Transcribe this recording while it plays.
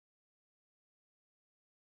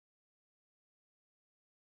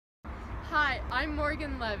Hi, I'm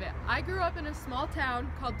Morgan Levitt. I grew up in a small town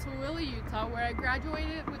called Tooele, Utah, where I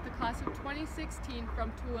graduated with the class of 2016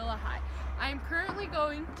 from Tooele High. I am currently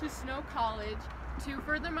going to Snow College to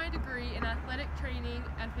further my degree in athletic training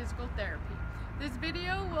and physical therapy. This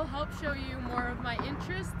video will help show you more of my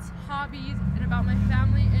interests, hobbies, and about my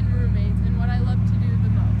family and roommates and what I love to do the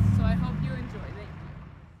most. So I hope you enjoy.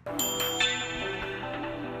 Thank you.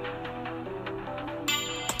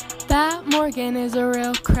 That Morgan is a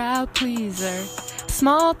real crowd pleaser.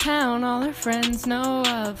 Small town, all her friends know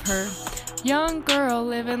of her. Young girl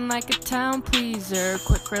living like a town pleaser.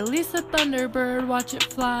 Quick release a thunderbird, watch it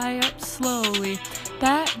fly up slowly.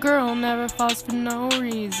 That girl never falls for no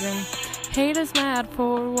reason. Hate is mad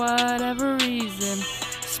for whatever reason.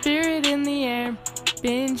 Spirit in the air,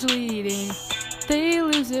 binge leading. They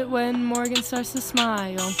lose it when Morgan starts to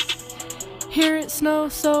smile. Here it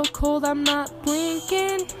snows so cold I'm not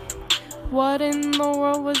blinking. What in the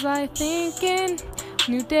world was I thinking?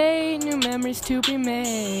 New day, new memories to be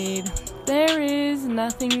made. There is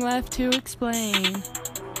nothing left to explain.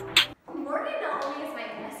 Morgan not only is my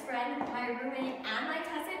best friend, my roommate, and my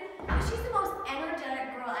cousin, but she's the most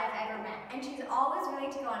energetic girl I've ever met, and she's always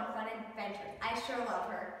willing to go on fun adventures. I sure love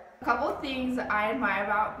her. A couple of things I admire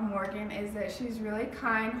about Morgan is that she's really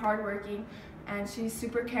kind, hardworking, and she's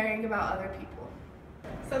super caring about other people.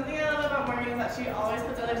 Something I love about Morgan is that she always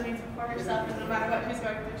puts others' needs before herself, and no matter what she's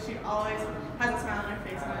going through, she always has a smile on her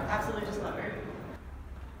face, and I absolutely just love her.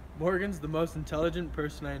 Morgan's the most intelligent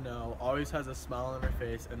person I know, always has a smile on her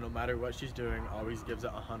face, and no matter what she's doing, always gives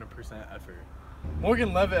it 100% effort.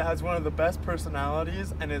 Morgan Levitt has one of the best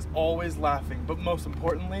personalities and is always laughing, but most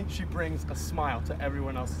importantly, she brings a smile to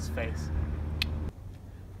everyone else's face.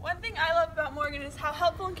 One thing I love about Morgan is how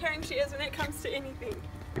helpful and caring she is when it comes to anything.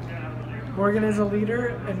 Morgan is a leader,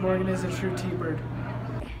 and Morgan is a true T-bird.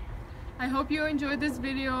 I hope you enjoyed this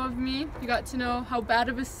video of me. You got to know how bad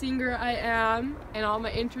of a singer I am and all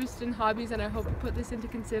my interests and hobbies, and I hope you put this into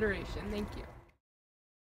consideration. Thank you.